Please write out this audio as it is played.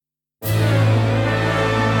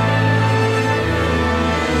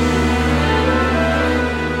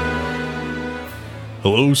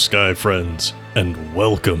Hello, Sky Friends, and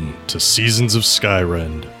welcome to Seasons of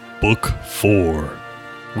Skyrend, Book 4.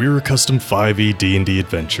 We're a custom 5e D&D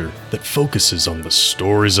adventure that focuses on the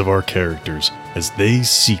stories of our characters as they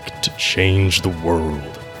seek to change the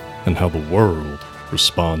world, and how the world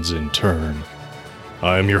responds in turn.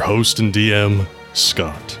 I am your host and DM,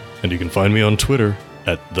 Scott, and you can find me on Twitter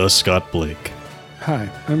at @TheScottBlake. Hi,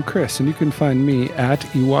 I'm Chris, and you can find me at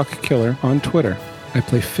Ewok Killer on Twitter. I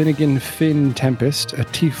play Finnegan Finn Tempest, a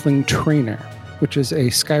Tiefling Trainer, which is a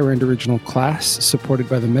Skyrend original class supported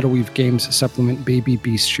by the Metalweave Games supplement Baby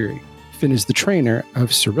Bestiary. Finn is the trainer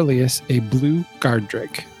of Cerilius, a blue guard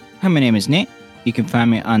drake. Hi, my name is Nate. You can find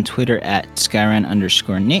me on Twitter at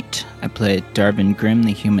Skyren_Nate. I play Darvin Grimm,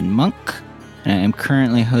 the human monk, and I am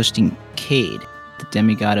currently hosting Cade, the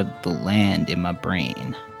demigod of the land in my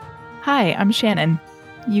brain. Hi, I'm Shannon.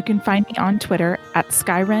 You can find me on Twitter at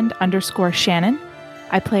Skyrend_Shannon.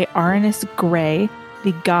 I play Aranus Grey,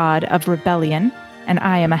 the god of rebellion, and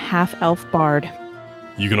I am a half-elf bard.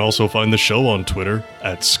 You can also find the show on Twitter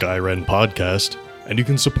at Skyrend Podcast, and you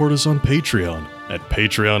can support us on Patreon at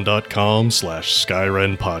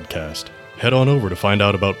patreon.com/Skyrend Podcast. Head on over to find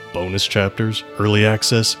out about bonus chapters, early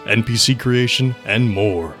access, NPC creation, and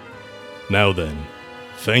more. Now then,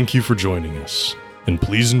 thank you for joining us, and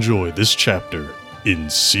please enjoy this chapter in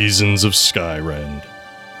Seasons of Skyrend.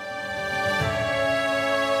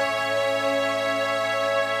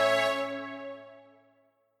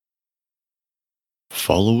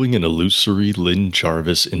 Following an illusory Lynn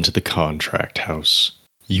Jarvis into the contract house,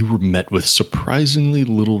 you were met with surprisingly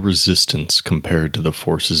little resistance compared to the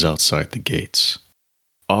forces outside the gates.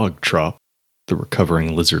 Ogtrop, the recovering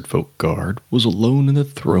lizardfolk guard, was alone in the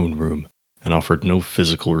throne room and offered no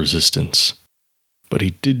physical resistance. But he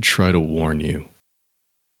did try to warn you.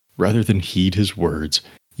 Rather than heed his words,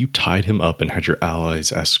 you tied him up and had your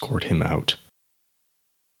allies escort him out.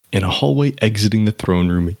 In a hallway exiting the throne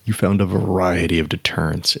room, you found a variety of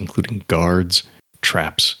deterrents, including guards,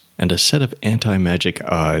 traps, and a set of anti-magic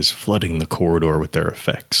eyes flooding the corridor with their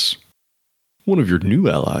effects. One of your new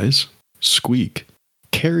allies, Squeak,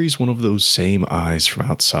 carries one of those same eyes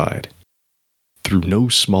from outside. Through no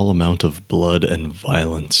small amount of blood and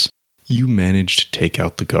violence, you managed to take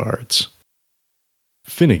out the guards.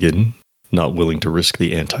 Finnegan, not willing to risk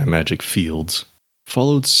the anti-magic fields,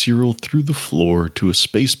 followed Cyril through the floor to a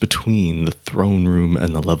space between the throne room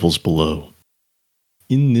and the levels below.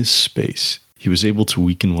 In this space, he was able to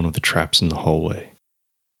weaken one of the traps in the hallway.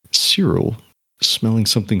 Cyril, smelling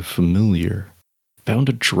something familiar, found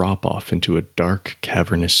a drop-off into a dark,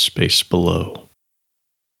 cavernous space below.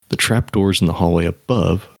 The trapdoors in the hallway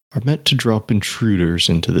above are meant to drop intruders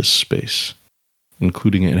into this space,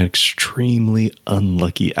 including an extremely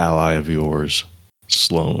unlucky ally of yours,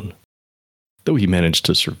 Sloane. Though he managed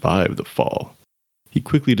to survive the fall, he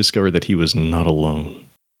quickly discovered that he was not alone.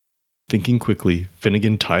 Thinking quickly,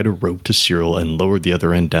 Finnegan tied a rope to Cyril and lowered the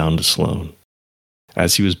other end down to Sloane.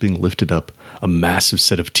 As he was being lifted up, a massive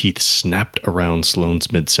set of teeth snapped around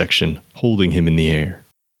Sloane's midsection, holding him in the air.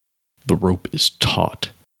 The rope is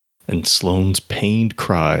taut, and Sloane's pained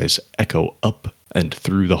cries echo up and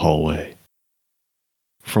through the hallway.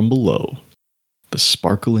 From below, the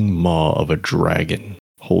sparkling maw of a dragon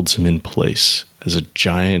holds him in place as a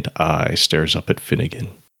giant eye stares up at Finnegan.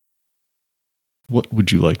 What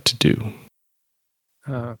would you like to do?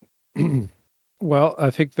 Well,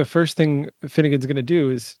 I think the first thing Finnegan's going to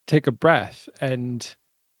do is take a breath and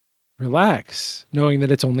relax, knowing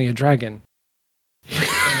that it's only a dragon.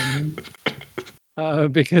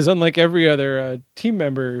 Because unlike every other team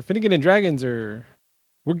member, Finnegan and dragons we're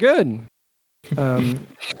good.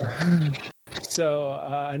 So,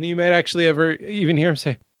 and you might actually ever even hear him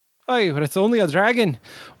say, "Hey, but it's only a dragon.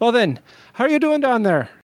 Well then, how are you doing down there?"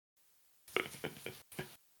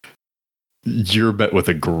 You're met with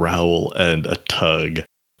a growl and a tug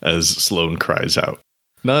as Sloane cries out.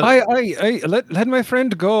 Let my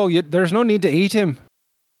friend go. There's no need to eat him.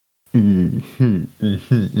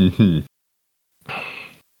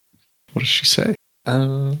 What does she say?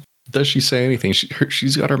 Does she say anything?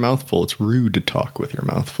 She's got her mouth full. It's rude to talk with your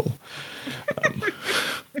mouth full.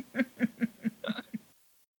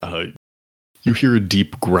 You hear a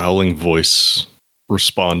deep growling voice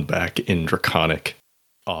respond back in Draconic,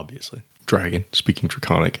 obviously. Dragon speaking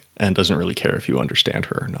Draconic, and doesn't really care if you understand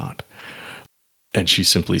her or not. And she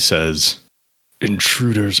simply says,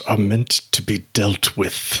 "Intruders are meant to be dealt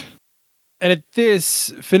with." And at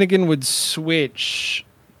this, Finnegan would switch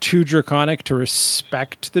to Draconic to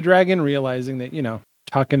respect the dragon, realizing that,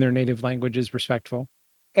 talk in their native language is respectful.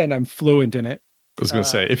 And I'm fluent in it. I was going to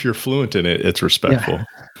say, if you're fluent in it, it's respectful. Yeah.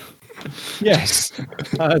 Yes.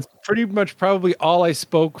 It's pretty much probably all I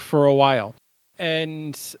spoke for a while.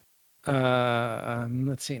 And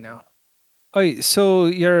let's see now. Oh, so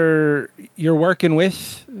you're working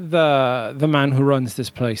with the man who runs this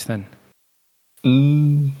place then?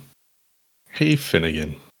 Hey,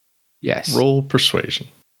 Finnegan. Yes. Roll persuasion.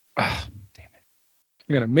 Oh, damn it.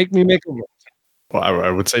 You're going to make me make a roll. Well, I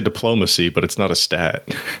would say diplomacy, but it's not a stat.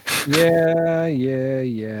 Yeah.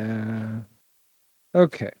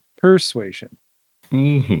 Okay. Persuasion.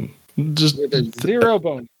 Just With a 0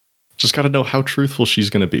 bonus. Just got to know how truthful she's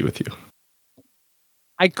going to be with you.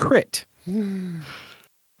 I crit.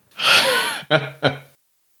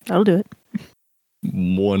 I'll do it.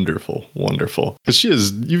 Wonderful. Because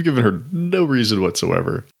you've given her no reason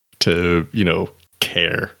whatsoever to,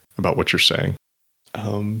 care about what you're saying.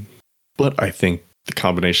 But I think the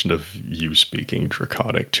combination of you speaking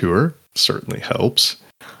Draconic to her certainly helps.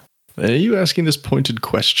 You asking this pointed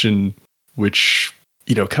question, which,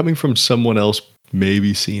 coming from someone else may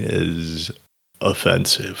be seen as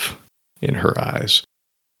offensive in her eyes.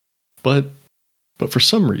 But for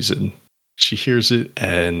some reason, she hears it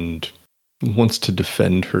and wants to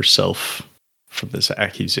defend herself from this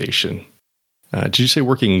accusation. Did you say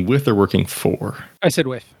working with or working for? I said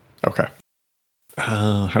with. Okay.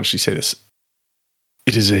 How does she say this?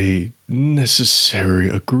 It is a necessary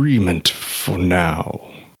agreement for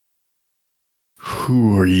now.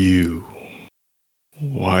 Who are you?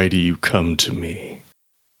 Why do you come to me?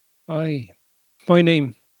 My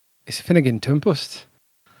name is Finnegan Tempest.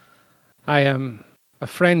 I am a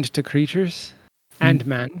friend to creatures and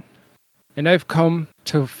man, and I've come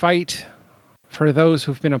to fight for those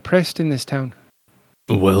who've been oppressed in this town.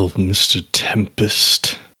 Well, Mr.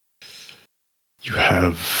 Tempest, you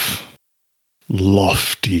have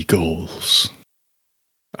lofty goals.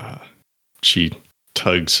 She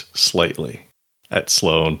tugs slightly at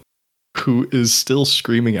Sloane, who is still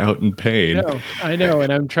screaming out in pain. I know,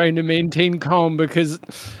 and I'm trying to maintain calm because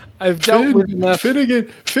I've dealt with enough.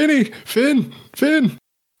 Finnegan, Finn.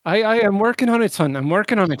 I am working on it, son. I'm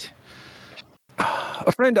working on it.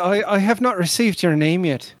 A friend, I have not received your name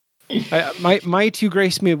yet. Might you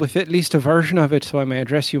grace me with at least a version of it so I may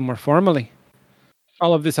address you more formally?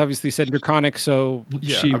 All of this obviously said Draconic, so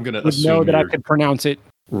she I'm gonna would know that I could pronounce it.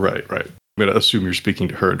 Right. I'm going to assume you're speaking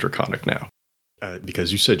to her in Draconic now,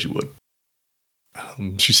 because you said you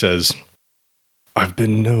would. She says, I've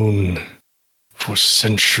been known for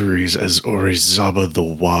centuries as Orizaba the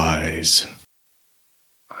Wise.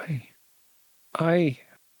 I,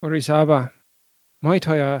 Orizaba, might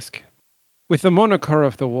I ask, with the moniker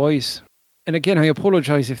of the Wise, and again, I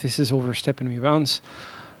apologize if this is overstepping my bounds,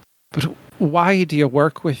 but why do you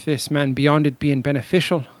work with this man beyond it being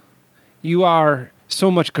beneficial? You are so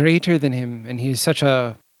much greater than him, and he is such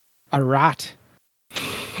a rat.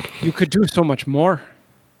 You could do so much more.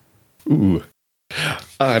 Ooh,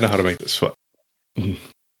 I know how to make this fun.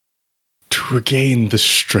 To regain the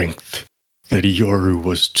strength that Yoru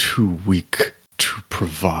was too weak to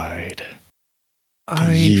provide.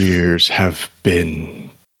 The years have been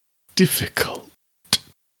difficult.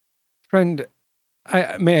 Friend,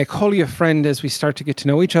 may I call you a friend as we start to get to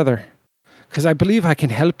know each other? Because I believe I can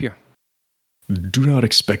help you. Do not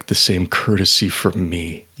expect the same courtesy from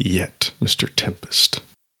me yet, Mr. Tempest.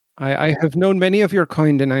 I have known many of your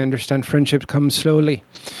kind, and I understand friendship comes slowly.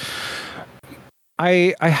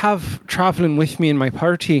 I have traveling with me in my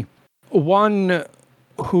party one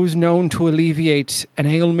who's known to alleviate an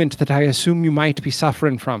ailment that I assume you might be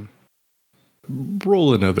suffering from.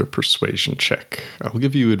 Roll another persuasion check. I'll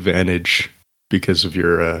give you advantage because of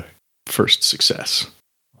your first success.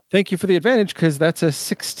 Thank you for the advantage, because that's a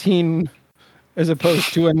 16 as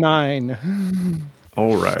opposed to a 9.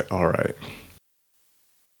 All right.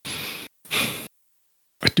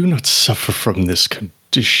 I do not suffer from this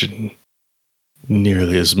condition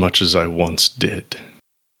nearly as much as I once did.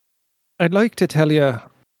 I'd like to tell you a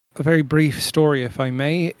very brief story, if I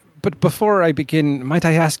may. But before I begin, might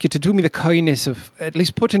I ask you to do me the kindness of at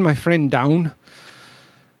least putting my friend down?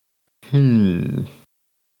 And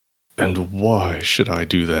why should I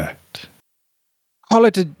do that? Call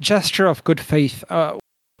it a gesture of good faith.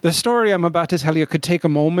 The story I'm about to tell you could take a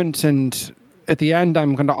moment, and at the end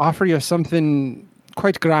I'm going to offer you something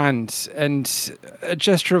quite grand, and a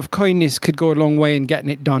gesture of kindness could go a long way in getting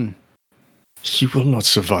it done. He will not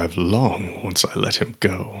survive long once I let him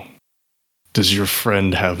go. Does your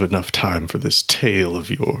friend have enough time for this tale of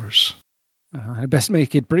yours? I best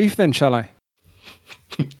make it brief then, shall I?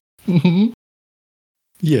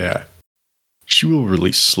 Yeah. She will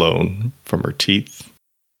release Sloane from her teeth,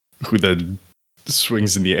 who then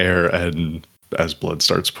swings in the air, and as blood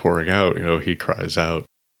starts pouring out, he cries out,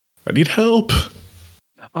 I need help.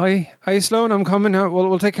 Aye, Sloan, I'm coming out.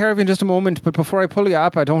 We'll take care of you in just a moment, but before I pull you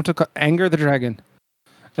up, I don't want to anger the dragon.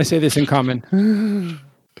 I say this in common.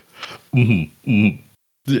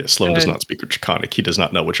 Yeah, Sloan does not speak Draconic. He does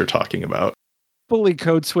not know what you're talking about. Fully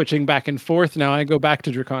code switching back and forth now. I go back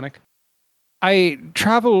to Draconic. I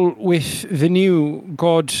travel with the new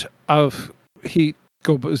god of... He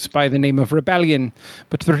goes by the name of Rebellion,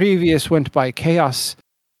 but the previous went by Chaos.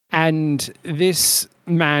 And this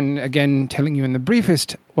man, again, telling you in the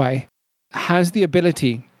briefest way, has the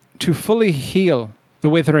ability to fully heal the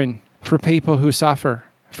Withering for people who suffer,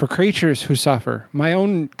 for creatures who suffer. My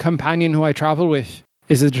own companion who I travel with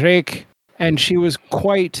is a drake, and she was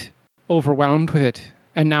quite overwhelmed with it.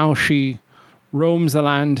 And now she roams the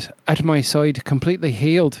land at my side, completely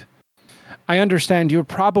healed. I understand you're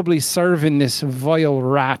probably serving this vile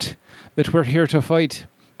rat that we're here to fight,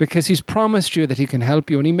 because he's promised you that he can help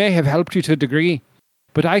you, and he may have helped you to a degree.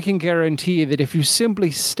 But I can guarantee you that if you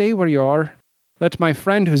simply stay where you are, let my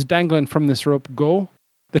friend who's dangling from this rope go,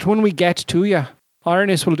 that when we get to you,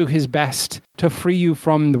 Arnis will do his best to free you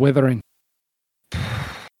from the Withering.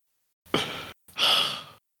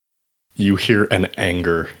 You hear an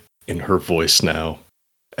anger in her voice now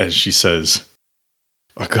as she says,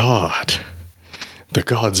 "A god. The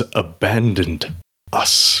gods abandoned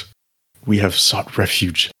us. We have sought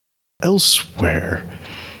refuge elsewhere.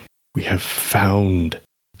 We have found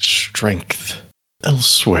strength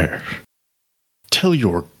elsewhere. Tell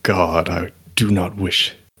your god I do not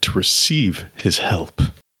wish to receive his help."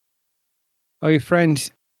 Oh, friend,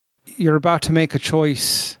 you're about to make a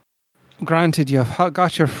choice. Granted, you've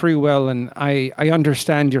got your free will, and I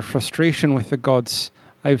understand your frustration with the gods.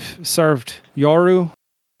 I've served Yoru.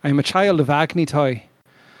 I'm a child of Agnitoi.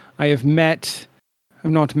 I have known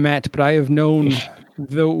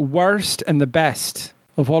the worst and the best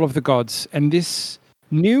of all of the gods. And this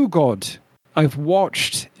new god, I've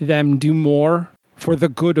watched them do more for the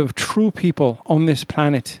good of true people on this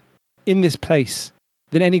planet, in this place,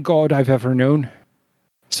 than any god I've ever known.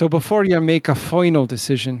 So before you make a final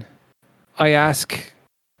decision, I ask,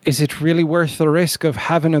 is it really worth the risk of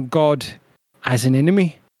having a god as an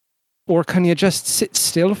enemy? Or can you just sit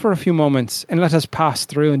still for a few moments and let us pass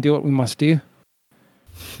through and do what we must do?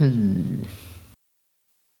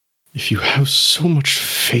 If you have so much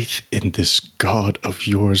faith in this god of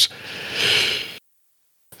yours,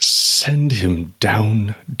 send him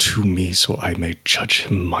down to me so I may judge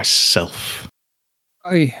him myself.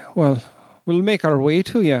 Aye, well, we'll make our way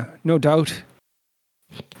to you, no doubt.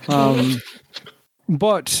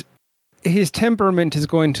 But his temperament is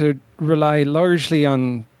going to rely largely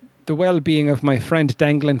on the well-being of my friend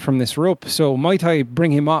dangling from this rope, so might I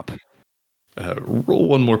bring him up? Roll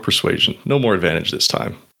one more persuasion. No more advantage this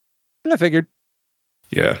time. I figured.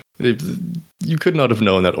 Yeah. You could not have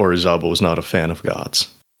known that Orizaba was not a fan of gods.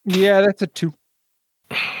 Yeah, that's a 2.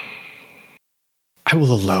 I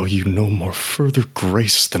will allow you no more further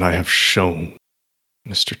grace than I have shown,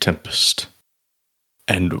 Mr. Tempest.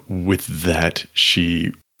 And with that,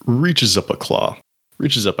 she reaches up a claw,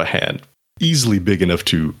 reaches up a hand, easily big enough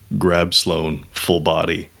to grab Sloan full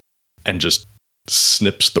body, and just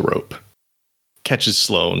snips the rope, catches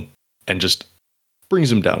Sloan, and just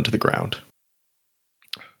brings him down to the ground.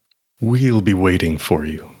 We'll be waiting for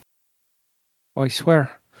you. I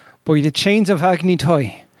swear, by the chains of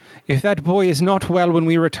Agnitoi, if that boy is not well when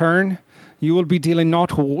we return, you will be dealing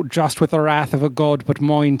not just with the wrath of a god, but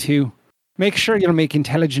mine too. Make sure you'll make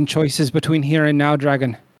intelligent choices between here and now,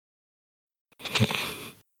 dragon.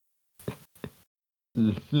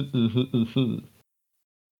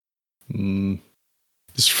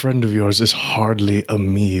 This friend of yours is hardly a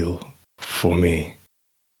meal for me.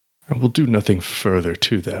 I will do nothing further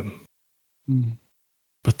to them.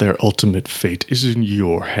 But their ultimate fate is in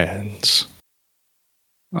your hands.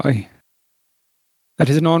 Aye. That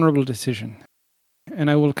is an honourable decision. And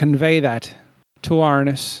I will convey that to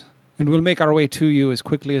Arnis, and we'll make our way to you as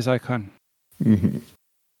quickly as I can. Mm-hmm.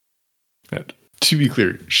 To be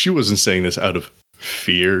clear, she wasn't saying this out of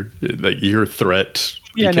fear, like your threat.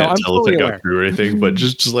 Yeah, you can't tell if it aware. got through or anything, but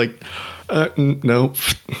just like, no.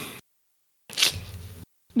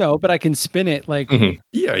 No, but I can spin it like... Mm-hmm.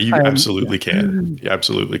 Yeah, you absolutely can. You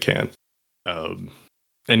absolutely can.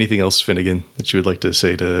 Anything else, Finnegan, that you would like to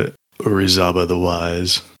say to Orizaba the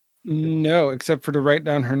Wise? No, except for to write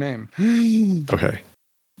down her name. Okay.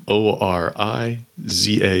 Orizaba.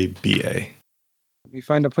 Let me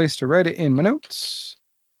find a place to write it in my notes.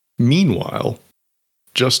 Meanwhile,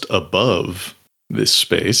 just above this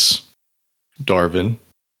space, Darvin,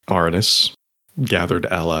 Arnis, gathered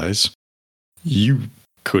allies, you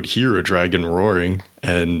could hear a dragon roaring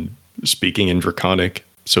and speaking in Draconic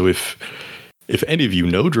So if any of you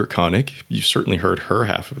know Draconic, you certainly heard her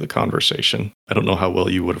half of the conversation. I don't know how well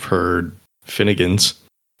you would have heard Finnegan's,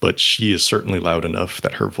 but she is certainly loud enough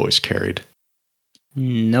that her voice carried.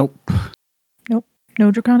 Nope. No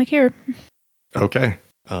Draconic here. Okay.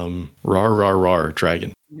 Rar,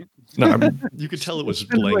 dragon. No, you could tell it was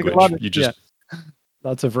language.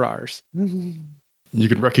 Lots of rars. You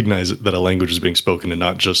can recognize that a language is being spoken and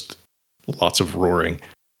not just lots of roaring.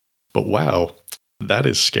 But wow, that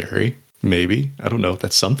is scary. Maybe. I don't know.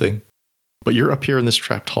 That's something. But you're up here in this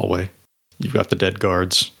trapped hallway. You've got the dead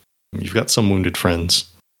guards. You've got some wounded friends.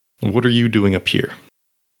 What are you doing up here?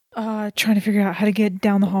 Trying to figure out how to get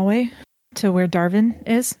down the hallway to where Darvin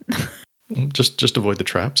is. Just avoid the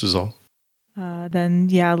traps is all. Then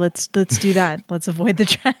yeah, let's do that. Let's avoid the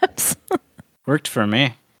traps. Worked for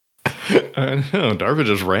me. I know. Darvin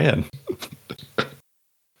just ran.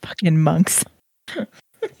 Fucking monks.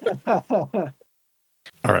 All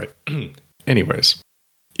right. Anyways,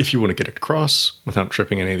 if you want to get across without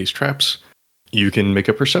tripping any of these traps, you can make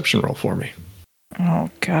a perception roll for me. Oh,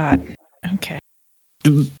 God. Okay.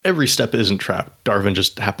 Every step isn't trapped. Darvin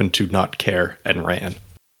just happened to not care and ran.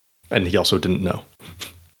 And he also didn't know.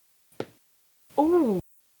 Oh.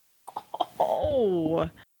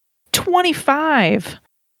 25.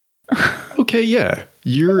 Okay, yeah.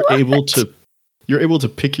 You're able to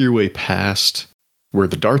pick your way past where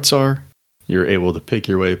the darts are. You're able to pick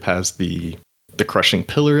your way past the crushing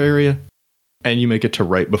pillar area, and you make it to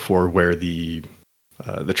right before where the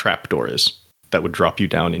trap door is. That would drop you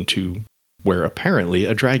down into where apparently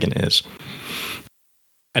a dragon is.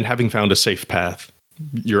 And having found a safe path,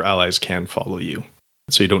 your allies can follow you.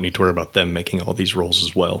 So you don't need to worry about them making all these rolls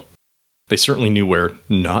as well. They certainly knew where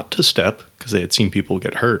not to step because they had seen people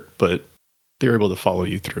get hurt, but they were able to follow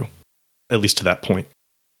you through, at least to that point.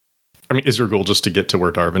 I mean, is your goal just to get to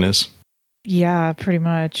where Darvin is? Yeah, pretty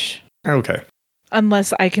much. Okay.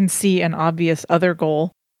 Unless I can see an obvious other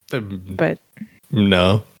goal. But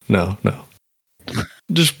No.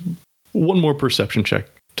 Just one more perception check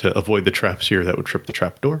to avoid the traps here that would trip the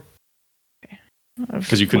trap door.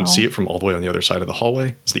 Because you couldn't see it from all the way on the other side of the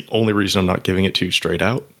hallway. It's the only reason I'm not giving it to you straight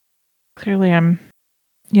out. Clearly I've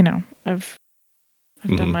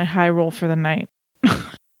done my high roll for the night.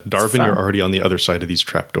 Darvin, you're already on the other side of these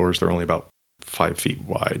trap doors. They're only about 5 feet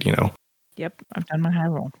wide, Yep, I've done my high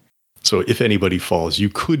roll. So if anybody falls, you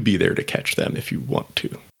could be there to catch them if you want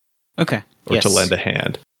to. Okay. Or to lend a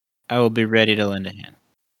hand. I will be ready to lend a hand.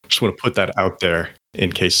 Just want to put that out there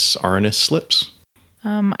in case Arnis slips.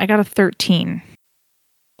 I got a 13.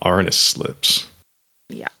 Arnis slips.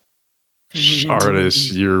 Yeah.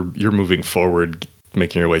 Arnis, you're moving forward,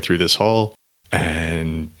 making your way through this hall,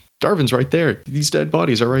 and Darvin's right there. These dead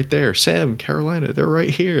bodies are right there. Sam, Carolina, they're right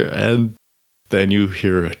here. And then you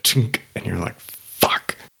hear a tink, and you're like,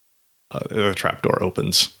 fuck. The trapdoor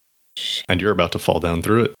opens, and you're about to fall down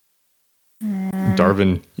through it.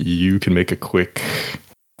 Darvin, you can make a quick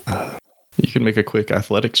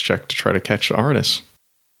athletics check to try to catch Arnis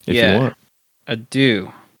if you want. I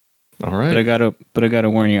do. All right. But I gotta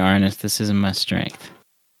warn you, Arnis, this isn't my strength.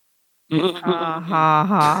 Ooh,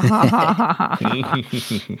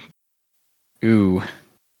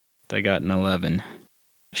 I got an 11.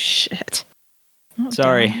 Shit.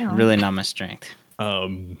 Sorry, really not my strength.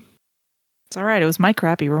 It's all right. It was my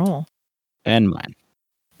crappy roll. And mine.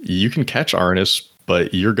 You can catch Arnis,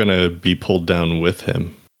 but you're gonna be pulled down with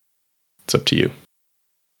him. It's up to you.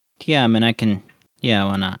 Yeah, I mean, I can. Yeah,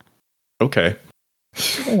 why not? Okay.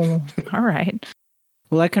 Oh, all right.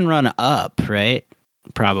 Well, I can run up, right?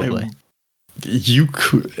 Probably. You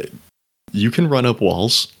can run up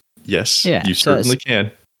walls. Yes, yeah, you certainly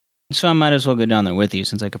can. So I might as well go down there with you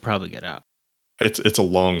since I could probably get out. It's a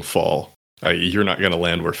long fall. You're not going to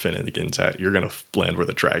land where Finnegan's at. You're going to land where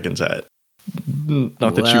the dragon's at.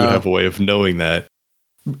 Not that you would have a way of knowing that.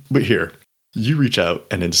 But here, you reach out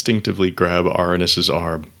and instinctively grab Aranis's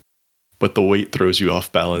arm, but the weight throws you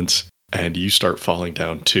off balance, and you start falling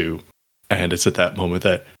down too. And it's at that moment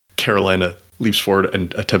that Carolina leaps forward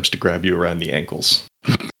and attempts to grab you around the ankles.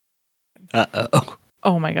 Uh-oh.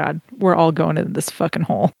 Oh my God. We're all going into this fucking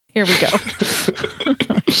hole. Here we go.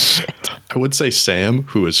 I would say Sam,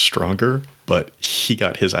 who is stronger, but he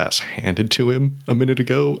got his ass handed to him a minute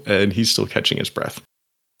ago, and he's still catching his breath.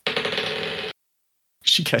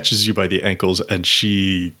 She catches you by the ankles, and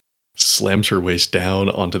she slams her waist down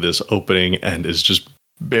onto this opening and is just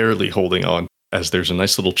barely holding on, as there's a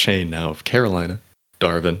nice little chain now of Carolina,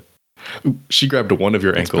 Darvin. Ooh, she grabbed one of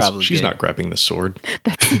your ankles. She's not grabbing the sword.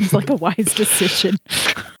 That seems like a wise decision.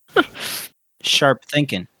 Sharp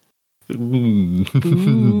thinking. Ooh.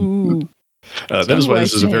 That is why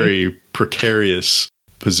this is a very precarious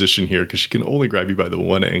position here because she can only grab you by the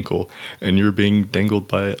one ankle, and you're being dangled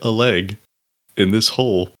by a leg in this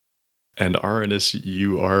hole. And Aranis,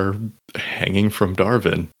 you are hanging from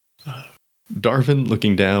Darvin. Darvin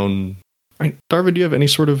looking down. Right, Darvin, do you have any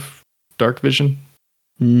sort of dark vision?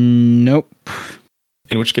 Nope.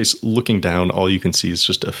 In which case, looking down, all you can see is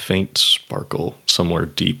just a faint sparkle somewhere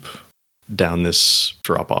deep down this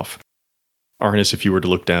drop-off. Arnis, if you were to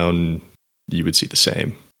look down, you would see the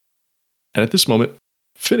same. And at this moment,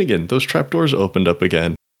 Finnegan, those trapdoors opened up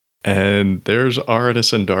again, and there's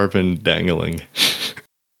Arnis and Darvin dangling.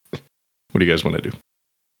 What do you guys want to do?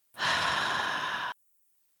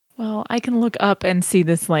 Well, I can look up and see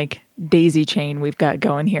this like daisy chain we've got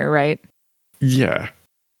going here, right? Yeah.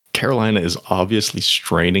 Carolina is obviously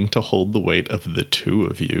straining to hold the weight of the two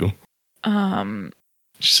of you.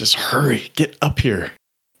 She says, hurry, get up here.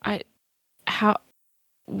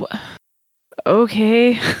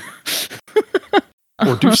 Okay.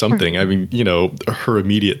 Or do something. I mean, you know, her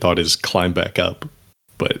immediate thought is climb back up.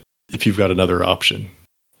 But if you've got another option.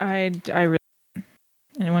 I really...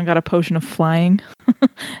 Anyone got a potion of flying?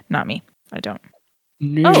 Not me. I don't.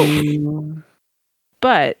 No. Oh!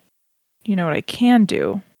 But, you know what I can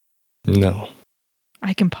do? No.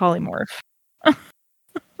 I can polymorph.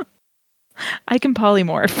 I can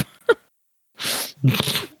polymorph.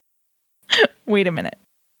 Wait a minute.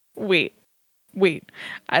 Wait.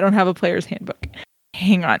 I don't have a player's handbook.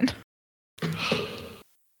 Hang on.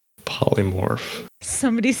 Polymorph.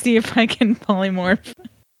 Somebody see if I can polymorph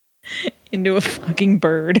into a fucking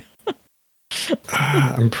bird.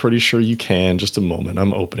 I'm pretty sure you can. Just a moment.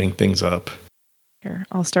 I'm opening things up. Here,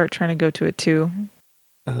 I'll start trying to go to it too.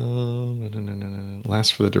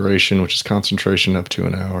 Lasts for the duration, which is concentration up to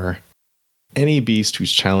an hour. Any beast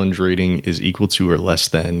whose challenge rating is equal to or less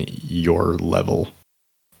than your level.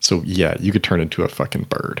 So yeah, you could turn into a fucking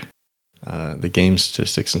bird. The game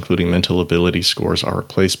statistics, including mental ability scores, are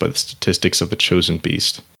replaced by the statistics of the chosen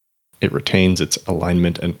beast. It retains its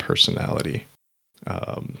alignment and personality.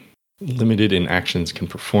 Limited in actions can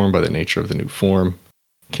perform by the nature of the new form.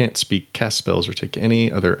 Can't speak, cast spells, or take any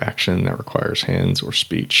other action that requires hands or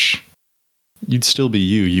speech. You'd still be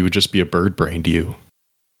you. You would just be a bird-brained you.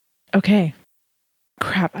 Okay.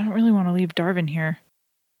 Crap, I don't really want to leave Darvin here.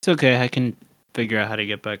 It's okay. I can figure out how to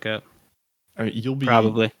get back up. You'll be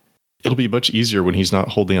Probably. It'll be much easier when he's not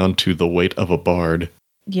holding on to the weight of a bard.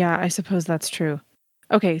 Yeah, I suppose that's true.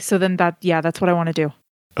 Okay, so then that's what I want to do.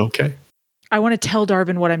 Okay. I want to tell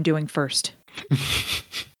Darvin what I'm doing first.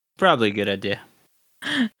 Probably a good idea.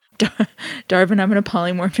 Darvin, I'm going to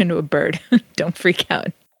polymorph into a bird. Don't freak out.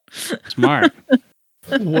 Smart.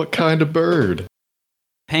 What kind of bird?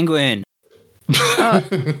 Penguin.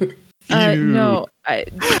 No, I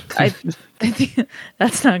think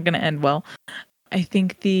that's not going to end well. I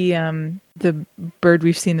think the bird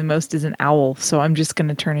we've seen the most is an owl, so I'm just going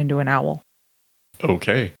to turn into an owl.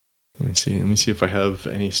 Okay. Let me see if I have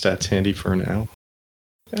any stats handy for an owl.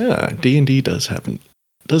 Yeah, D&D does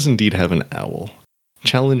indeed have an owl.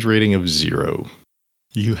 Challenge rating of 0.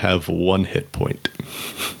 You have 1 hit point.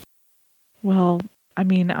 Well, I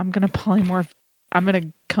mean, I'm going to polymorph. I'm going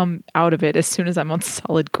to come out of it as soon as I'm on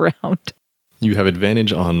solid ground. You have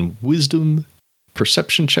advantage on wisdom,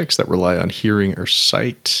 perception checks that rely on hearing or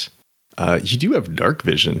sight. You do have dark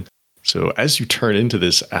vision. So as you turn into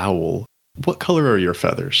this owl, what color are your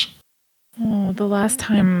feathers? Oh, the last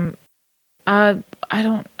time, I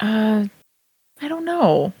don't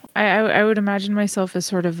know. I would imagine myself as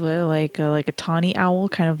sort of like a tawny owl,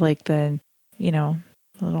 kind of like the,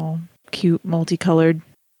 little cute multicolored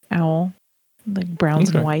owl, like browns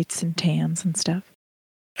and whites and tans and stuff.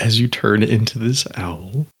 As you turn into this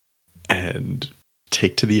owl and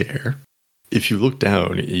take to the air, if you look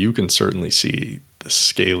down, you can certainly see the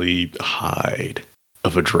scaly hide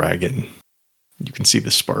of a dragon. You can see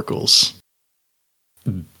the sparkles.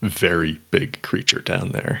 Very big creature down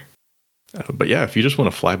there. But yeah, if you just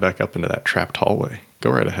want to fly back up into that trapped hallway, go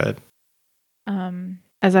right ahead.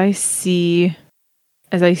 As I see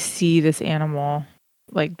this animal,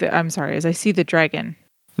 as I see the dragon,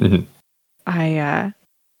 Arnis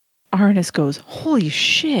goes, "Holy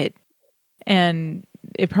shit!" And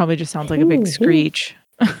it probably just sounds like a big screech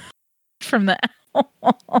from the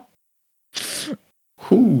owl.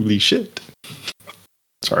 Holy shit!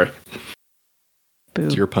 Sorry. Boo.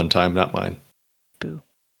 It's your pun time, not mine. Boo.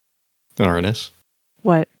 Arnis,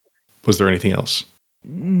 What? was there anything else?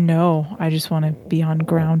 No, I just want to be on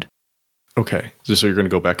ground. Okay, so you're going to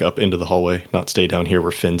go back up into the hallway, not stay down here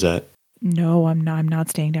where Finn's at? No, I'm not. I'm not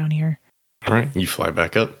staying down here. All right, you fly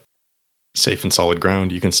back up. Safe and solid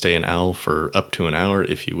ground. You can stay an owl for up to an hour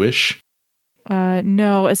if you wish.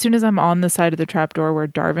 No. As soon as I'm on the side of the trapdoor where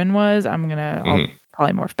Darvin was, I'll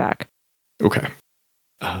polymorph back. Okay.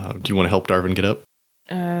 Do you want to help Darvin get up?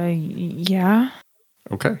 Yeah.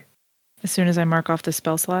 Okay. As soon as I mark off the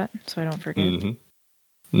spell slot, so I don't forget.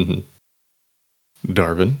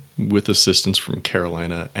 Darvin, with assistance from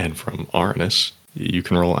Carolina and from Arnis, you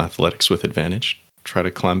can roll athletics with advantage. Try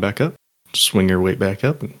to climb back up. Swing your weight back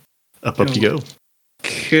up, and up you go.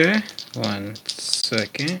 Okay. 1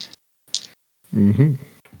 second.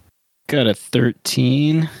 Got a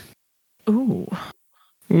 13. Ooh.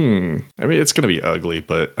 I mean, it's going to be ugly,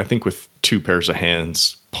 but I think with 2 pairs of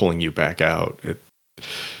hands pulling you back out,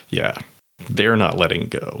 they're not letting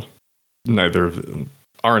go. Neither of them.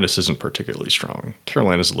 Arnis isn't particularly strong.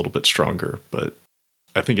 Carolina's a little bit stronger, but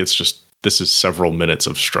I think it's just, this is several minutes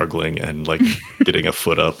of struggling and like getting a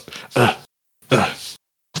foot up.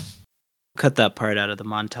 Cut that part out of the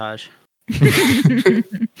montage.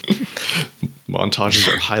 Montages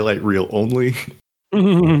are highlight reel only.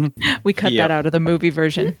 We cut that out of the movie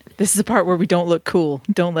version. This is the part where we don't look cool.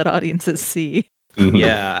 Don't let audiences see.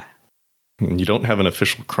 Yeah. You don't have an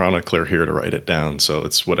official chronicler here to write it down, so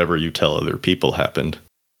it's whatever you tell other people happened.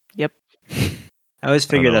 Yep. I always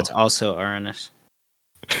figure that's also Arnis.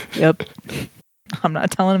 Yep. I'm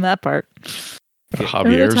not telling him that part.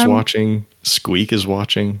 Javier's watching. Squeak is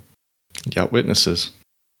watching. You got witnesses.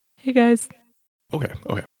 Hey, guys. Okay.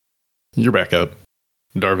 You're back up.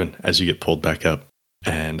 Darvin, as you get pulled back up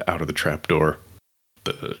and out of the trapdoor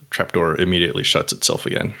immediately shuts itself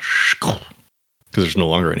again. Because there's no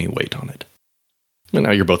longer any weight on it. And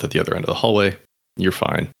now you're both at the other end of the hallway. You're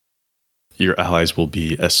fine. Your allies will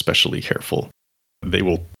be especially careful. They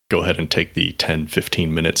will go ahead and take the 10-15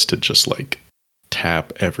 minutes to just like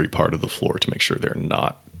tap every part of the floor to make sure they're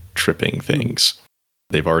not tripping things.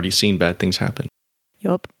 They've already seen bad things happen.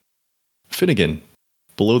 Yup. Finnegan,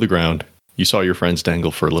 below the ground, you saw your friends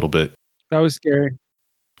dangle for a little bit. That was scary.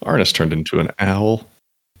 Arnis turned into an owl,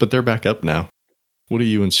 but they're back up now. What do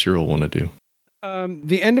you and Cyril want to do?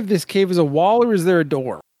 The end of this cave is a wall, or is there a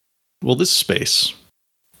door? Well, this space,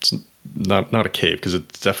 it's not a cave, because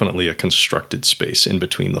it's definitely a constructed space in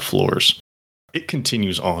between the floors. It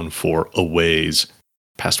continues on for a ways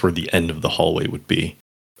past where the end of the hallway would be.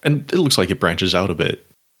 And it looks like it branches out a bit.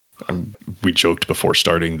 We joked before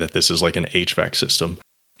starting that this is like an HVAC system.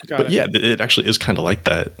 But yeah, it actually is kind of like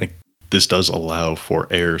that. Like, this does allow for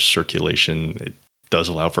air circulation. It does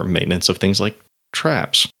allow for maintenance of things like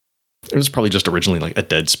traps. It was probably just originally like a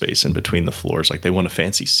dead space in between the floors. Like they want a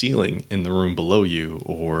fancy ceiling in the room below you,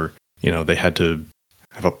 or, they had to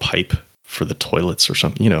have a pipe for the toilets or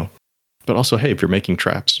something, But also, hey, if you're making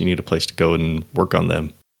traps, you need a place to go and work on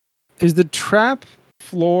them. Is the trap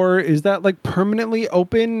floor, is that like permanently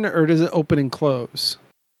open, or does it open and close?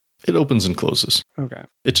 It opens and closes. Okay.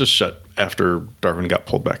 It just shut after Darvin got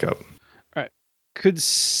pulled back up. All right. Could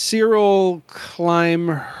Cyril climb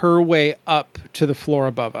her way up to the floor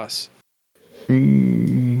above us?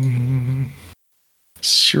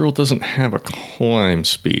 Cyril doesn't have a climb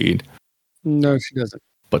speed. No, she doesn't.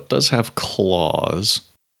 But does have claws.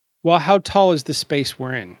 Well, how tall is the space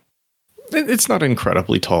we're in? It's not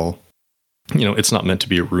incredibly tall. It's not meant to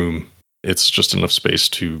be a room. It's just enough space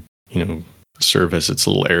to, serve as its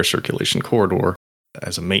little air circulation corridor,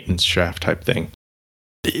 as a maintenance shaft type thing.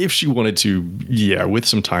 If she wanted to, with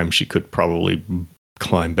some time, she could probably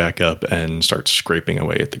climb back up and start scraping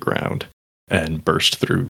away at the ground and burst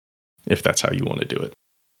through, if that's how you want to do it.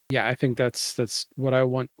 Yeah, I think that's what I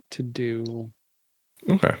want to do.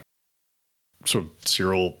 Okay. So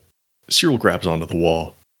Cyril grabs onto the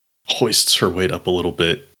wall, hoists her weight up a little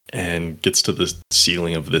bit, and gets to the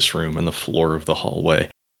ceiling of this room and the floor of the hallway,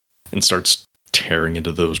 and starts tearing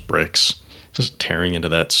into those bricks, just tearing into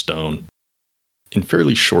that stone. In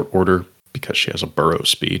fairly short order, because she has a burrow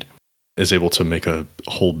speed, is able to make a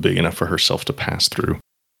hole big enough for herself to pass through.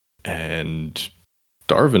 And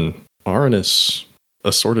Darvin, Arnis,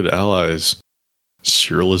 assorted allies,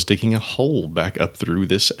 Cyril is digging a hole back up through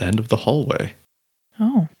this end of the hallway.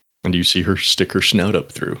 Oh. And you see her stick her snout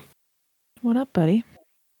up through. What up, buddy?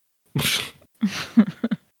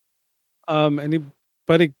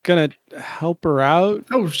 Anybody gonna help her out?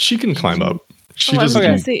 Oh, she can climb up. I was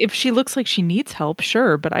going to say, if she looks like she needs help,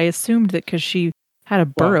 sure. But I assumed that because she had a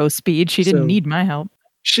burrow speed, she didn't need my help.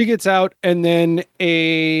 She gets out, and then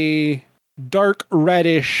a dark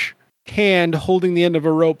reddish hand holding the end of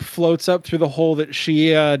a rope floats up through the hole that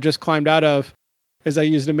she just climbed out of. As I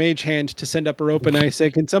used a mage hand to send up a rope, and I say,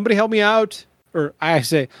 "Can somebody help me out?" Or I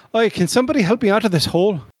say, "Oh, can somebody help me out of this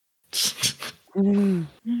hole?"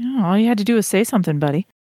 All you had to do was say something, buddy.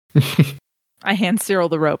 I hand Cyril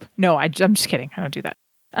the rope. No, I'm just kidding. I don't do that.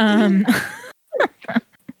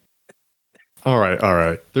 All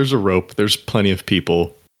right. There's a rope. There's plenty of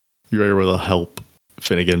people. You're able to help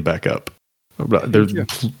Finnegan back up. There's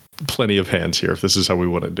plenty of hands here if this is how we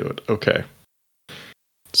want to do it. Okay.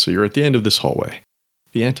 So you're at the end of this hallway.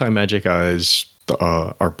 The anti-magic eyes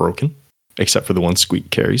are broken, except for the one Squeak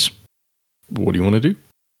carries. What do you want to do?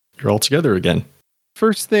 You're all together again.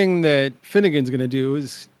 First thing that Finnegan's going to do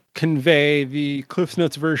is convey the Cliff's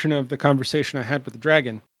Notes version of the conversation I had with the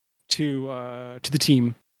dragon to the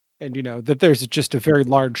team. And, that there's just a very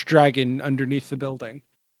large dragon underneath the building.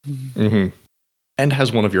 Mm-hmm. And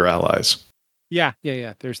has one of your allies. Yeah.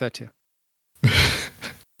 There's that too.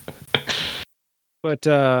 But,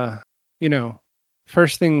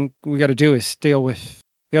 first thing we got to do is deal with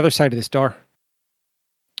the other side of this door.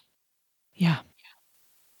 Yeah.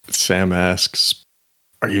 Sam asks,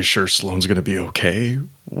 are you sure Sloane's going to be okay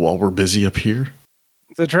while we're busy up here?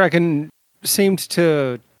 The dragon seemed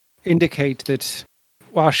to indicate that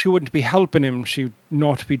while she wouldn't be helping him, she'd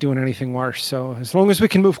not be doing anything worse. So as long as we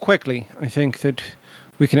can move quickly, I think that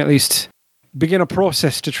we can at least begin a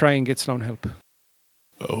process to try and get Sloane help.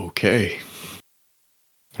 Okay.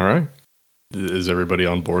 All right. Is everybody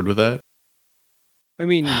on board with that? I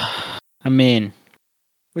mean,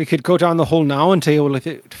 we could go down the hole now and deal with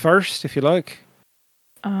it first, if you like.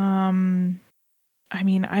 I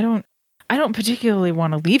don't particularly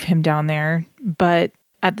want to leave him down there, but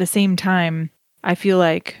at the same time, I feel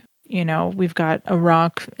like, we've got a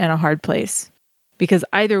rock and a hard place, because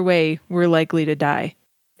either way, we're likely to die.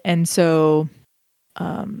 And so,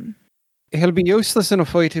 he'll be useless in a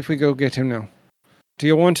fight if we go get him now. Do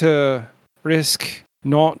you want to risk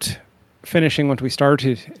not finishing what we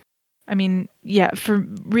started? I mean, the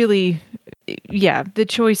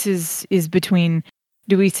choice is between,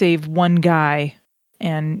 do we save one guy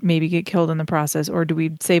and maybe get killed in the process, or do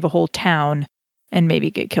we save a whole town and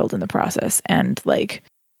maybe get killed in the process? And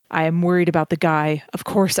I am worried about the guy. Of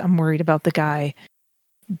course I'm worried about the guy,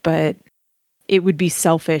 but it would be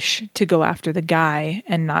selfish to go after the guy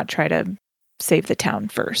and not try to save the town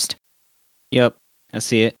first. Yep, I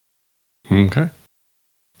see it. Okay.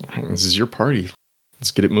 This is your party.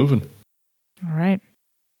 Let's get it moving. All right.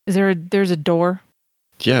 There's a door?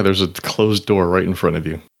 Yeah, there's a closed door right in front of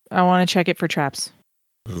you. I want to check it for traps.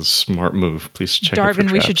 This is a smart move. Please check it for Darvin,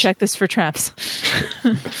 traps. we should check this for traps.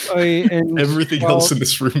 Everything else in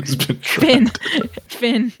this room has been trapped.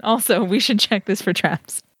 Finn, also, we should check this for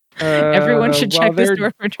traps. Everyone should check this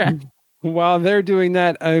door for traps. While they're doing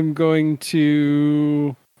that, I'm going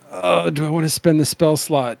to... do I want to spend the spell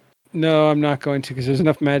slot? No, I'm not going to, because there's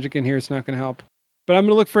enough magic in here, it's not going to help. But I'm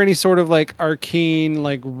going to look for any sort of arcane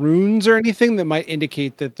runes or anything that might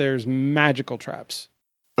indicate that there's magical traps.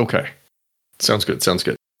 Okay. Sounds good.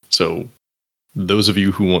 So those of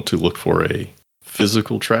you who want to look for a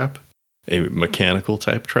physical trap, a mechanical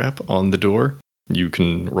type trap on the door, you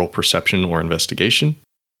can roll perception or investigation,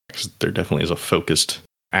 because there definitely is a focused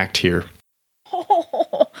act here.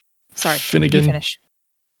 Sorry, Finnegan, you finish.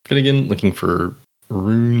 Finnegan looking for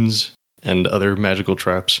runes and other magical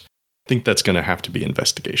traps. I think that's going to have to be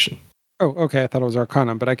investigation. Oh, okay. I thought it was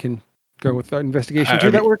Arcana, but I can go with investigation too.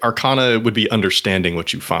 That work? Arcana would be understanding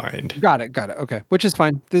what you find. Got it. Okay, which is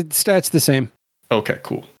fine. The stat's the same. Okay,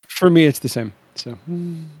 cool. For me, it's the same. So,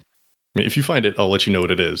 if you find it, I'll let you know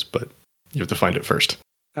what it is, but you have to find it first.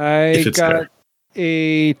 I got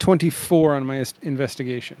a 24 on my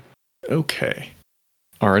investigation. Okay.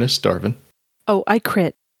 Arnis, Darvin. Oh, I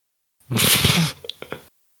crit.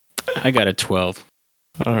 I got a 12.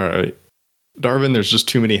 All right. Darvin, there's just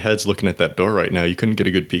too many heads looking at that door right now. You couldn't get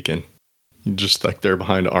a good peek in. You're just there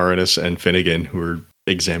behind Arnis and Finnegan, who are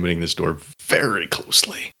examining this door very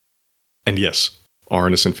closely. And yes,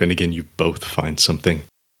 Arnis and Finnegan, you both find something.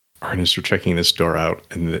 Arnis, you're checking this door out,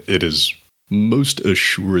 and it is most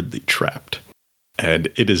assuredly trapped. And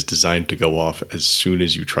it is designed to go off as soon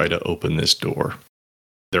as you try to open this door.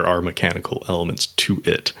 There are mechanical elements to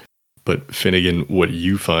it. But Finnegan, what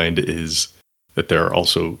you find is that there are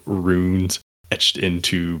also runes etched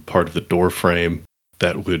into part of the door frame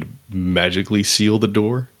that would magically seal the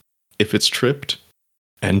door if it's tripped,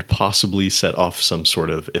 and possibly set off some sort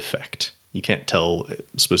of effect. You can't tell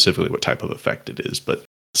specifically what type of effect it is, but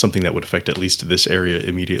something that would affect at least this area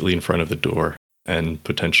immediately in front of the door and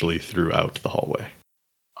potentially throughout the hallway.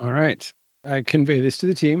 All right. I convey this to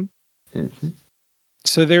the team. Mm-hmm.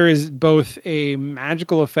 So there is both a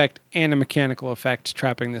magical effect and a mechanical effect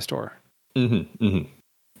trapping this door. Mm-hmm. Mm-hmm.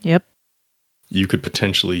 Yep. You could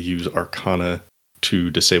potentially use Arcana to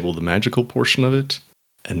disable the magical portion of it.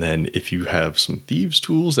 And then if you have some thieves'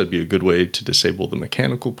 tools, that'd be a good way to disable the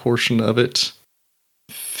mechanical portion of it.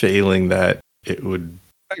 Failing that, it would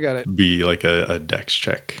I got it. be like a dex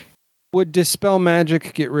check. Would Dispel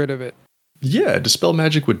Magic get rid of it? Yeah, Dispel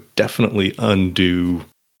Magic would definitely undo,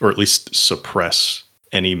 or at least suppress,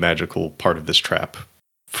 any magical part of this trap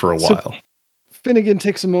for a while. Finnegan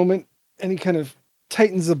takes a moment and he kind of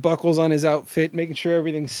tightens the buckles on his outfit, making sure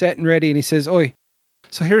everything's set and ready. And he says, Oi,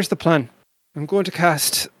 so here's the plan. I'm going to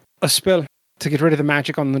cast a spell to get rid of the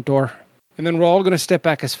magic on the door. And then we're all going to step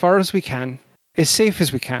back as far as we can, as safe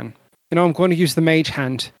as we can. I'm going to use the mage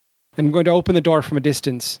hand. And I'm going to open the door from a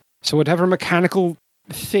distance. So whatever mechanical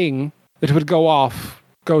thing that would go off,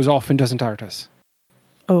 goes off and doesn't hurt us.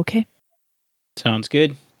 Okay. Sounds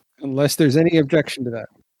good. Unless there's any objection to that.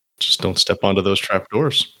 Just don't step onto those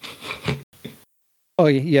trapdoors. Oh,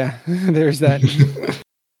 yeah. There's that.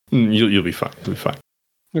 You'll be fine. You'll be fine.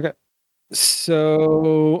 Okay.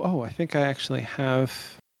 So, I think I actually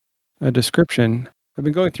have a description. I've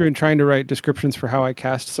been going through and trying to write descriptions for how I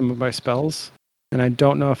cast some of my spells. And I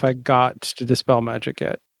don't know if I got to Dispel Magic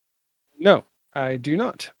yet. No, I do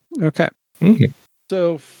not. Okay. Mm-hmm.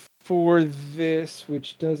 So for this,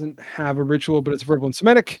 which doesn't have a ritual, but it's verbal and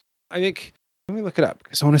Semitic, I think, let me look it up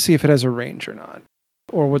because I want to see if it has a range or not,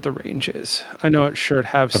 or what the range is. I know it should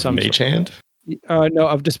have Of some. Mage Hand? No,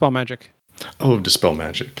 of Dispel Magic. Oh, of Dispel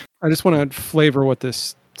Magic. I just want to flavor what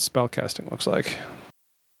this spell casting looks like.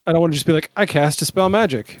 I don't want to just be like, I cast Dispel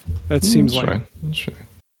Magic. That seems That's like fine. That's fine.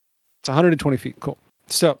 it's 120 feet. Cool.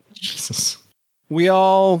 So Jesus. we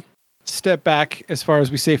all step back as far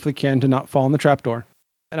as we safely can to not fall in the trapdoor.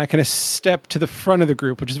 And I kind of step to the front of the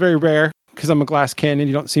group, which is very rare because I'm a glass cannon.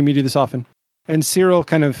 You don't see me do this often. And Cyril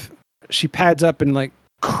she pads up and like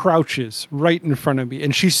crouches right in front of me.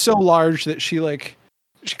 And she's so large that she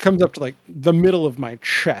comes up to like the middle of my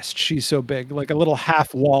chest. She's so big, like a little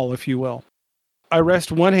half wall, if you will. I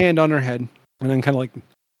rest one hand on her head and then kind of like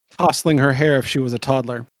tousling her hair if she was a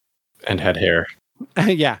toddler. And had hair.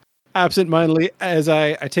 Yeah. Absentmindedly, as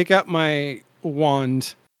I take out my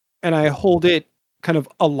wand and I hold it kind of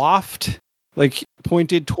aloft, like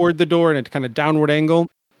pointed toward the door in a kind of downward angle,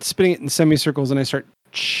 spinning it in semicircles, and I start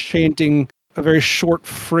chanting a very short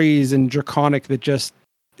phrase in Draconic that just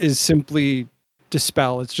is simply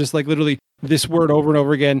dispel. It's just like literally this word over and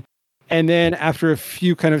over again. And then after a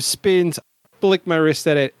few kind of spins, flick my wrist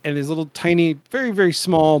at it, and this little tiny, very, very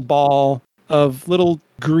small ball of little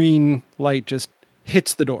green light just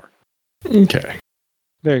hits the door. Okay.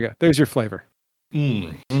 There you go. There's your flavor.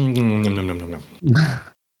 Nom.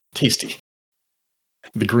 Tasty.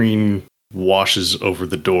 The green washes over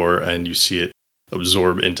the door and you see it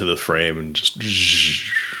absorb into the frame and just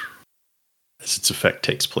as its effect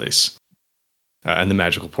takes place. And the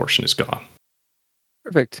magical portion is gone.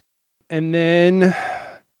 Perfect. And then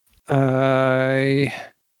I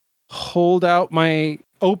hold out my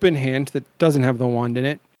open hand that doesn't have the wand in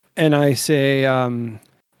it, and I say,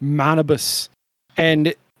 Manibus.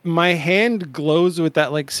 And my hand glows with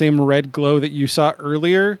that like same red glow that you saw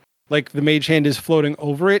earlier. Like the mage hand is floating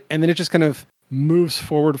over it, and then it just kind of moves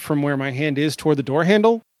forward from where my hand is toward the door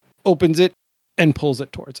handle, opens it, and pulls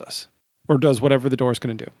it towards us. Or does whatever the door is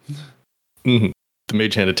going to do. Mm-hmm. The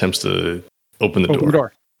mage hand attempts to open the Open the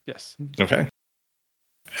door. Yes. Okay.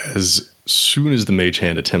 As soon as the mage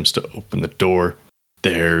hand attempts to open the door,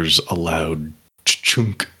 there's a loud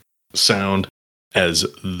chunk sound as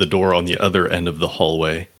the door on the other end of the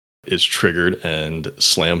hallway is triggered and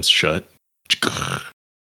slams shut.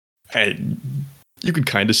 And you could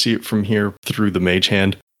kind of see it from here through the mage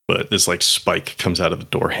hand, but this like spike comes out of the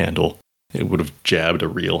door handle. It would have jabbed a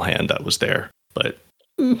real hand that was there, but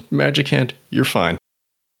magic hand, you're fine.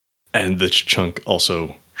 And the chunk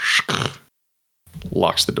also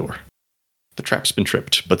locks the door. The trap's been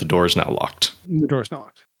tripped, but the door is now locked. The door's not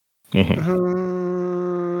locked. Mm-hmm.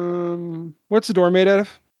 What's the door made out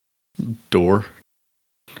of? Door.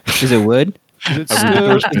 Is it wood? Is it I mean, the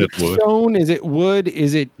door's stone? made of wood. Stone? Is it wood?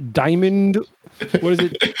 Is it diamond? What is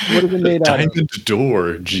it? What is it made out of? Diamond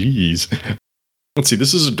door. Jeez. Let's see.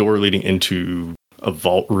 This is a door leading into a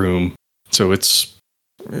vault room. So it's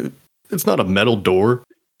not a metal door.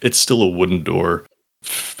 It's still a wooden door,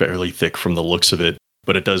 fairly thick from the looks of it,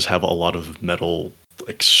 but it does have a lot of metal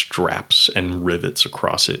like straps and rivets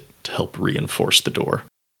across it to help reinforce the door.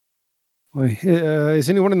 Is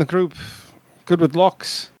anyone in the group good with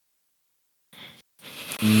locks?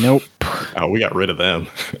 Nope. Oh, we got rid of them.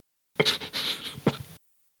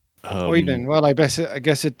 Wait then. Well, I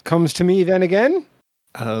guess it comes to me then again.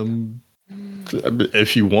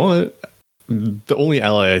 If you want, the only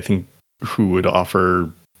ally I think who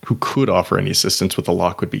could offer any assistance with the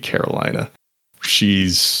lock would be Carolina. But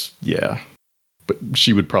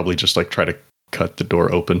she would probably just like try to cut the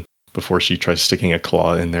door open before she tries sticking a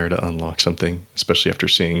claw in there to unlock something, especially after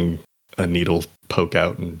seeing a needle poke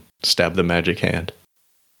out and stab the magic hand.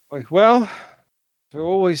 Like, well, I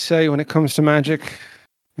always say when it comes to magic,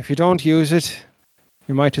 if you don't use it,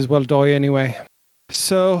 you might as well die anyway.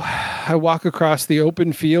 So I walk across the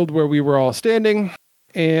open field where we were all standing,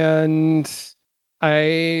 and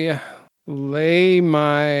I lay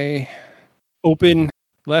my open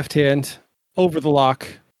left hand over the lock,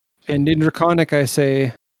 and in Draconic I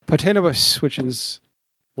say Patenibus, which is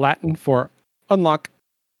Latin for unlock,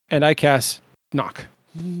 and I cast knock.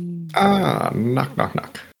 Knock, knock,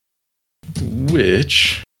 knock.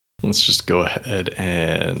 Which, let's just go ahead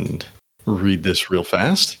and read this real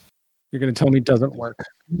fast. You're going to tell me it doesn't work.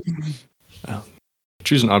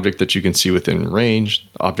 Choose an object that you can see within range.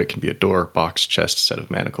 The object can be a door, box, chest, set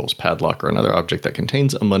of manacles, padlock, or another object that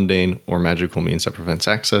contains a mundane or magical means that prevents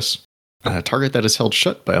access. A target that is held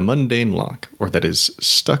shut by a mundane lock or that is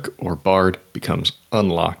stuck or barred becomes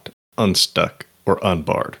unlocked, unstuck, or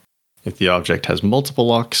unbarred. If the object has multiple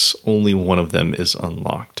locks, only one of them is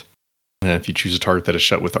unlocked. And if you choose a target that is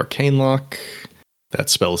shut with Arcane Lock, that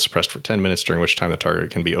spell is suppressed for 10 minutes, during which time the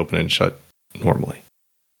target can be open and shut normally.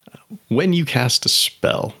 When you cast a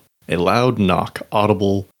spell, a loud knock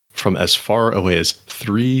audible from as far away as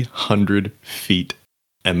 300 feet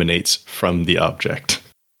emanates from the object.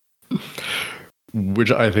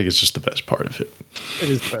 Which I think is just the best part of it. It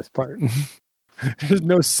is the best part. There's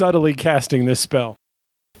no subtly casting this spell.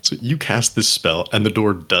 So you cast this spell, and the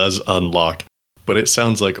door does unlock, but it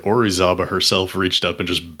sounds like Orizaba herself reached up and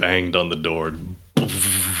just banged on the door.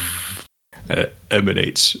 And it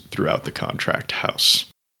emanates throughout the contract house.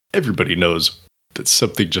 Everybody knows that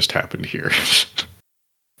something just happened here.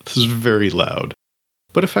 This is very loud,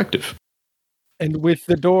 but effective. And with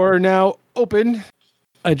the door now open,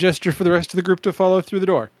 I gesture for the rest of the group to follow through the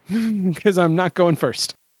door. Because I'm not going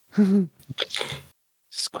first.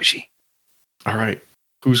 Squishy. All right.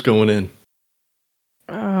 Who's going in?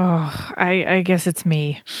 Oh, I guess it's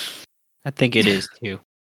me. I think it is too.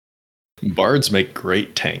 Bards make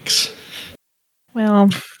great tanks.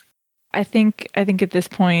 Well, I think at this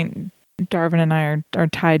point, Darvin and I are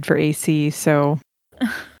tied for AC, so...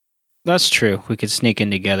 That's true. We could sneak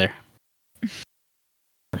in together.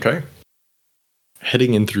 Okay.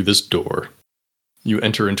 Heading in through this door, you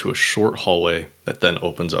enter into a short hallway that then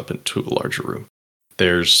opens up into a larger room.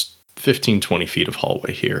 There's 15-20 feet of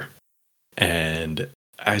hallway here. And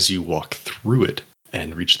as you walk through it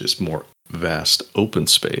and reach this more vast open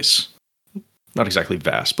space, not exactly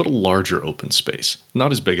vast, but a larger open space,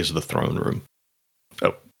 not as big as the throne room.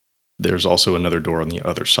 Oh, there's also another door on the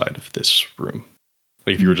other side of this room.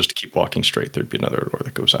 Like if you were just to keep walking straight, there'd be another door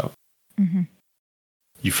that goes out. Mm-hmm.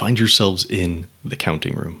 You find yourselves in the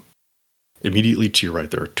counting room. Immediately to your right,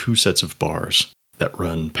 there are two sets of bars that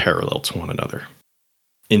run parallel to one another.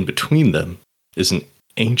 In between them is an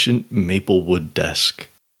ancient maple wood desk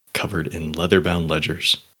covered in leather-bound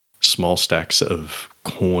ledgers, small stacks of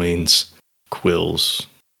coins, quills,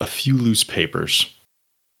 a few loose papers.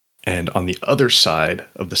 And on the other side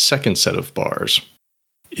of the second set of bars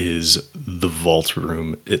is the vault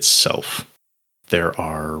room itself. There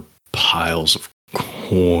are piles of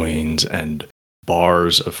coins and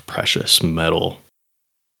bars of precious metal.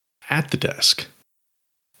 At the desk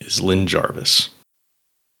is Lynn Jarvis.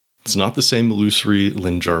 It's not the same illusory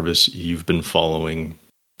Lynn Jarvis you've been following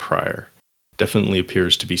prior. Definitely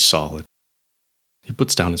appears to be solid. He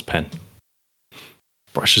puts down his pen,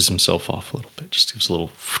 brushes himself off a little bit, just gives a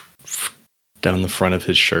little down the front of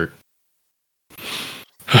his shirt.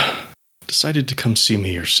 Decided to come see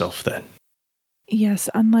me yourself then. Yes,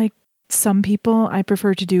 unlike some people, I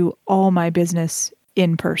prefer to do all my business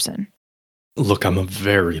in person. Look, I'm a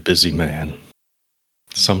very busy man.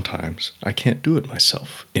 Sometimes I can't do it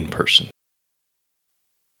myself in person.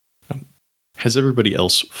 Has everybody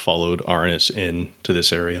else followed Arnis in to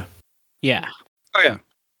this area? Yeah. Oh, yeah.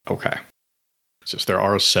 Okay. So there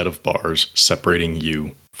are a set of bars separating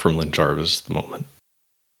you from Lynn Jarvis at the moment.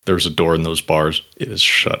 There's a door in those bars. It is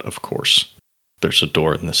shut, of course. There's a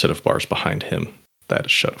door in the set of bars behind him. That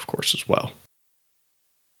is shut, of course, as well.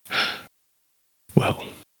 Well,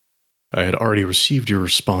 I had already received your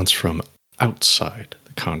response from outside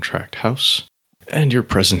the contract house, and your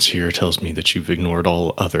presence here tells me that you've ignored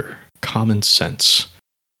all other common sense.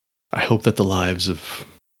 I hope that the lives of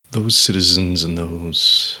those citizens and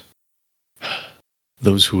those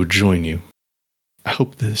who would join you, I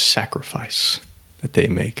hope the sacrifice that they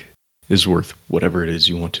make is worth whatever it is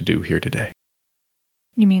you want to do here today.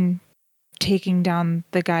 You mean taking down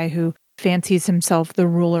the guy who fancies himself the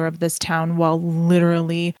ruler of this town while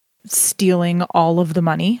literally stealing all of the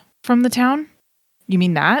money from the town? You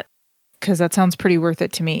mean that? Because that sounds pretty worth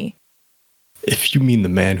it to me. If you mean the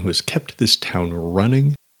man who has kept this town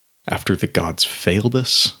running After the gods failed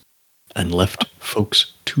us and left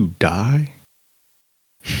folks to die?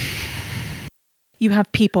 You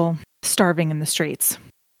have people starving in the streets.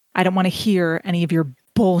 I don't want to hear any of your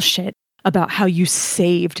bullshit about how you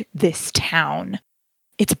saved this town.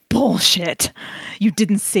 It's bullshit. You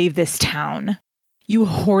didn't save this town. You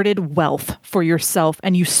hoarded wealth for yourself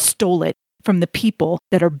and you stole it from the people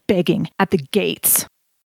that are begging at the gates.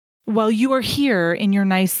 While you are here in your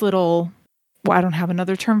nice little, well, I don't have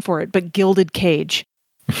another term for it, but gilded cage.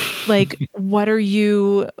 Like, what are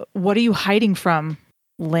you hiding from,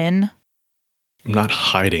 Lynn? I'm not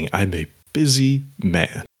hiding. I'm a busy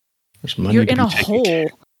man. There's money You're to in be a taken hole. care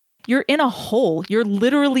of. You're in a hole. You're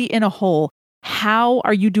literally in a hole. How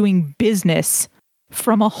are you doing business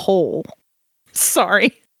from a hole?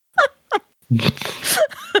 Sorry.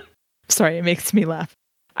 Sorry, it makes me laugh.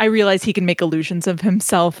 I realize he can make illusions of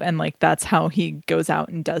himself and like that's how he goes out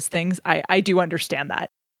and does things. I do understand that.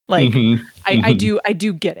 Like Mhm. I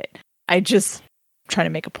do get it. I just try to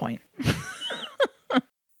make a point.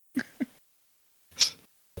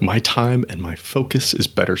 My time and my focus is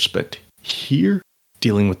better spent here,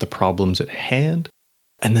 dealing with the problems at hand,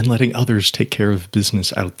 and then letting others take care of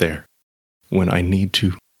business out there. When I need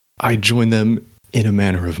to, I join them in a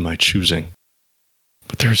manner of my choosing.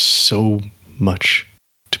 But there's so much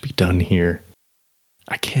to be done here.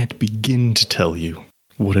 I can't begin to tell you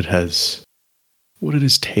what it has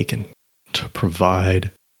taken to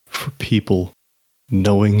provide for people,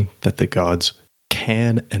 knowing that the gods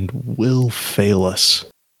can and will fail us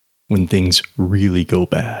when things really go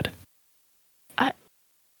bad.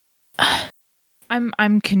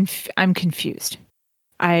 I'm confused.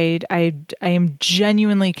 I am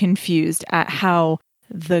genuinely confused at how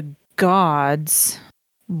the gods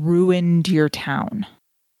ruined your town.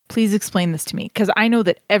 Please explain this to me, because I know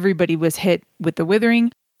that everybody was hit with the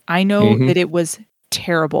withering. I know that it was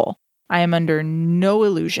terrible. I am under no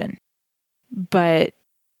illusion. But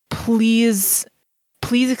please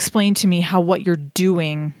explain to me how what you're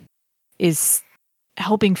doing is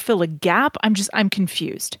helping fill a gap. I'm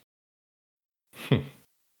confused. When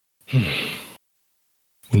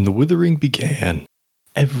the withering began,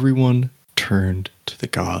 everyone turned to the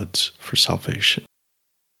gods for salvation.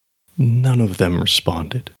 None of them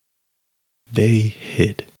responded. They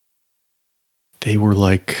hid. They were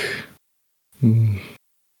like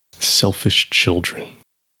selfish children.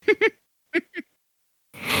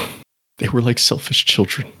 They were like selfish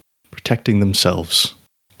children, protecting themselves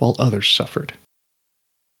while others suffered.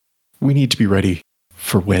 We need to be ready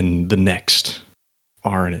for when the next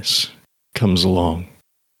Arnis comes along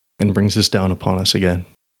and brings this down upon us again.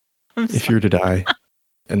 If you're to die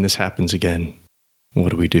and this happens again, what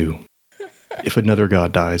do we do? If another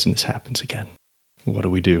god dies and this happens again, what do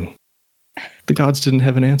we do? The gods didn't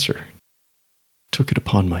have an answer. Took it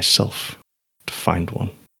upon myself to find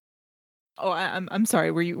one. Oh, I'm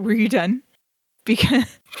sorry. Were you done?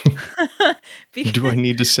 Because Do I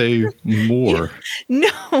need to say more?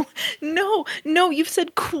 No. You've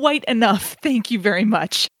said quite enough. Thank you very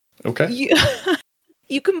much. Okay.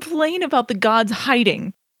 You complain about the gods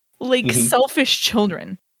hiding like selfish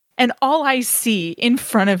children. And all I see in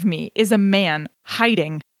front of me is a man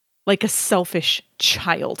hiding like a selfish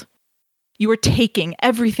child. You are taking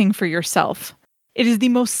everything for yourself. It is the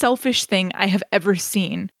most selfish thing I have ever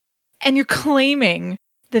seen. And you're claiming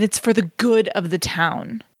that it's for the good of the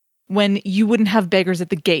town when you wouldn't have beggars at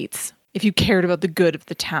the gates if you cared about the good of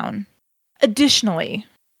the town. Additionally,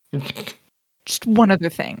 just one other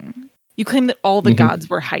thing. You claim that all the gods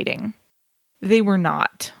were hiding. They were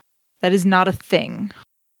not. That is not a thing.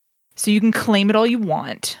 So you can claim it all you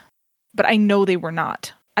want, but I know they were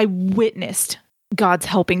not. I witnessed gods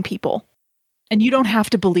helping people. And you don't have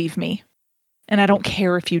to believe me. And I don't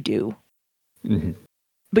care if you do. Mm-hmm.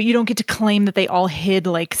 But you don't get to claim that they all hid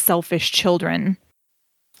like selfish children.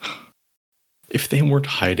 If they weren't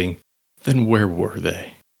hiding, then where were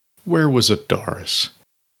they? Where was Adaris?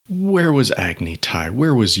 Where was Agni Tai?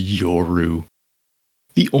 Where was Yoru?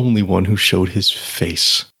 The only one who showed his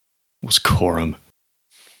face was Coram.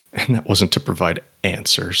 And that wasn't to provide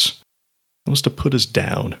answers. It was to put us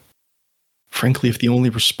down. Frankly, if the only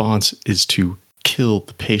response is to kill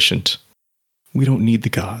the patient, we don't need the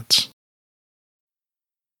gods.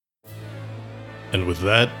 And with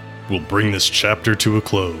that, we'll bring this chapter to a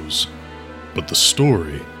close. But the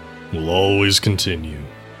story will always continue.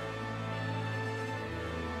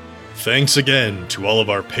 Thanks again to all of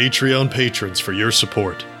our Patreon patrons for your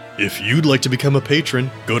support. If you'd like to become a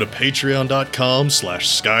patron, go to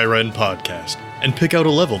patreon.com/SkyrenPodcast and pick out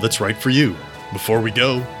a level that's right for you. Before we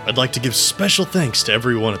go, I'd like to give special thanks to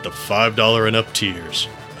everyone at the $5 and up tiers.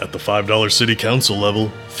 At the $5 City Council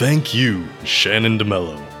level, thank you, Shannon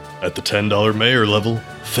DeMello. At the $10 Mayor level,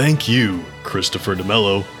 thank you, Christopher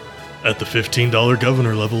DeMello. At the $15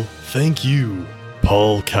 Governor level, thank you,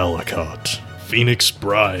 Paul Calicott, Phoenix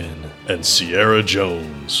Bryan, and Sierra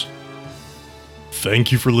Jones.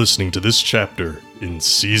 Thank you for listening to this chapter in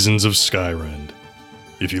Seasons of Skyrend.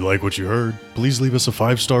 If you like what you heard, please leave us a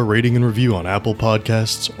 5-star rating and review on Apple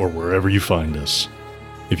Podcasts or wherever you find us.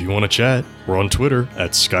 If you want to chat, we're on Twitter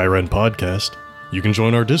at Skyrend Podcast. You can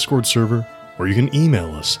join our Discord server, or you can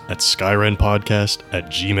email us at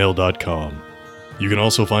skyrendpodcast@gmail.com. You can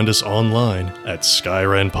also find us online at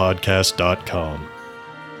skyrendpodcast.com.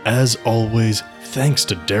 As always, thanks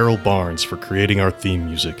to Daryl Barnes for creating our theme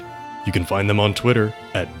music. You can find them on Twitter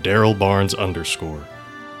at DarylBarnes_.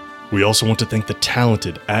 We also want to thank the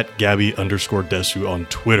talented at Gabby_Desu on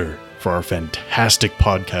Twitter for our fantastic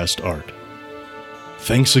podcast art.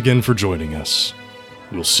 Thanks again for joining us.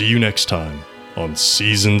 We'll see you next time on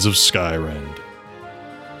Seasons of Skyrend.